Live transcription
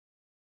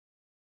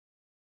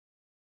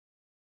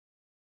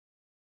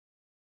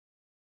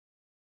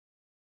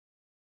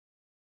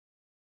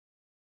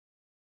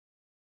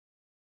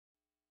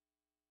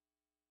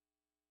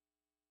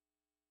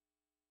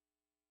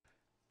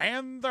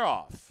And they're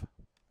off.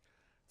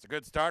 It's a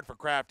good start for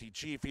Crafty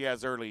Chief. He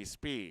has early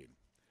speed.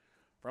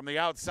 From the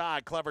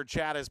outside, Clever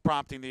Chat is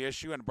prompting the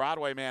issue, and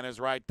Broadway Man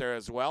is right there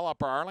as well.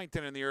 Upper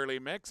Arlington in the early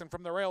mix, and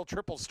from the rail,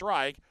 Triple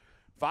Strike.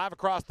 5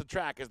 across the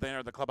track as they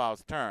enter the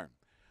clubhouse turn.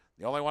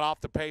 The only one off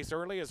the pace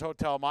early is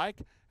Hotel Mike,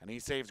 and he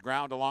saves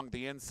ground along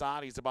the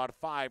inside. He's about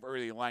 5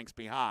 early lengths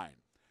behind.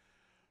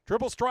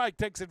 Triple Strike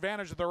takes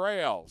advantage of the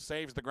rail,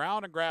 saves the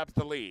ground, and grabs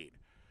the lead.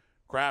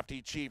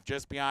 Crafty Chief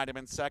just behind him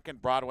in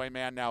second. Broadway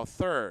Man now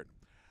third.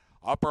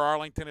 Upper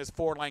Arlington is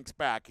 4 lengths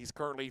back. He's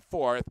currently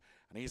fourth,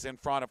 and he's in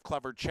front of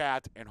Clever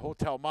Chat and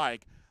Hotel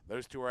Mike.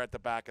 Those two are at the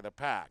back of the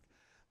pack.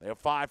 They have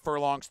 5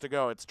 furlongs to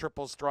go. It's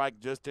Triple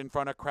Strike just in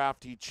front of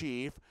Crafty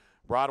Chief.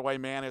 Broadway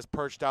Man is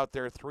perched out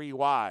there 3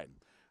 wide.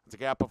 It's a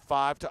gap of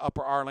 5 to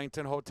Upper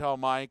Arlington, Hotel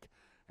Mike,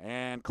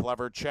 and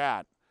Clever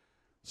Chat.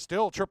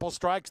 Still, Triple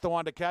Strike's the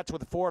one to catch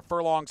with 4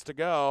 furlongs to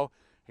go.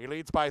 He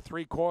leads by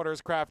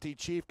 3/4. Crafty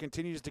Chief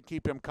continues to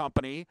keep him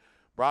company.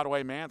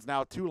 Broadway Man's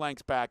now 2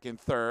 lengths back in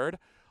third.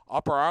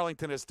 Upper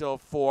Arlington is still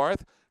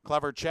fourth.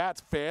 Clever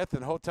Chat's fifth,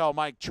 and Hotel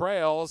Mike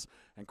trails.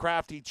 And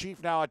Crafty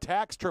Chief now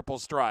attacks Triple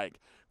Strike.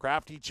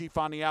 Crafty Chief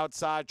on the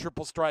outside,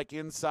 Triple Strike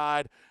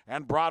inside,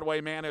 and Broadway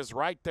Man is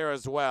right there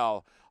as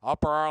well.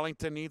 Upper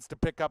Arlington needs to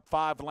pick up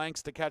 5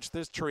 lengths to catch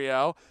this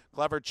trio.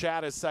 Clever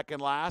Chat is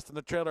second last, and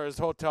the trailer is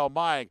Hotel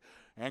Mike.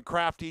 And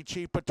Crafty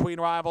Chief between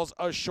rivals,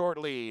 a short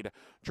lead.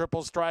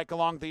 Triple Strike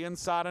along the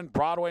inside, and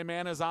Broadway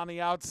Man is on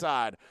the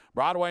outside.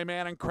 Broadway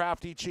Man and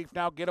Crafty Chief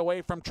now get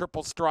away from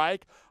Triple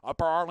Strike.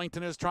 Upper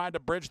Arlington is trying to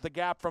bridge the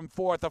gap from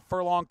fourth, a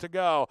furlong to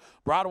go.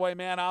 Broadway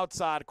Man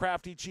outside,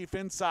 Crafty Chief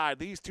inside.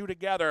 These two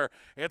together,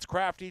 it's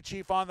Crafty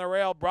Chief on the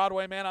rail,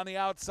 Broadway Man on the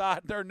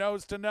outside. They're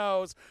nose to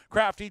nose.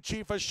 Crafty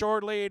Chief a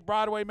short lead.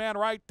 Broadway Man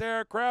right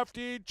there.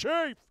 Crafty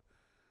Chief.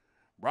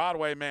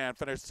 Broadway Man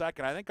finished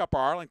second. I think Upper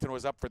Arlington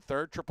was up for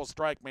third. Triple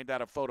Strike made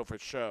that a photo for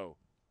show.